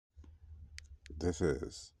This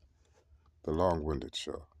is The Long Winded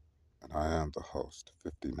Show, and I am the host,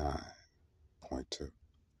 59.2.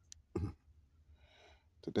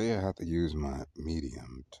 Today I have to use my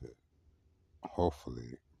medium to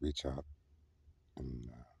hopefully reach out and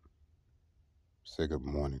say good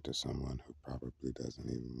morning to someone who probably doesn't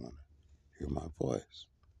even want to hear my voice.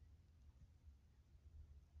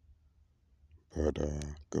 But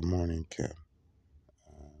good morning, Kim.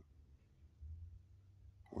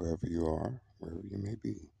 Wherever you are, wherever you may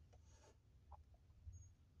be,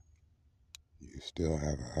 you still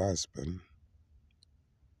have a husband,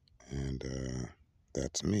 and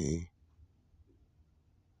that's me.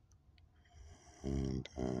 And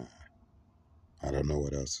I don't know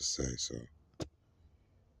what else to say, so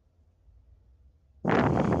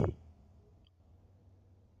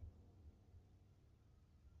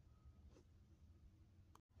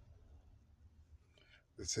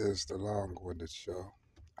this is The Long Winded Show.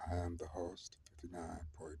 I am the host,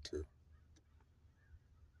 59.2.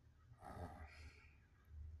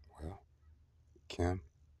 Well, Kim,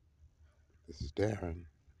 this is Darren,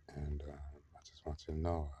 and I just want you to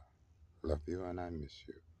know I love you and I miss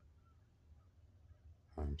you.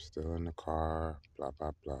 I'm still in the car, blah,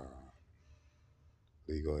 blah, blah.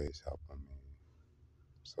 Legal aid's helping me,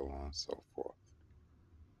 so on and so forth.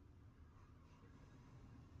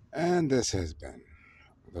 And this has been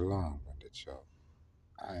The Long Winded Show.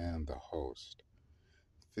 I am the host,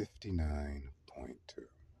 59.2.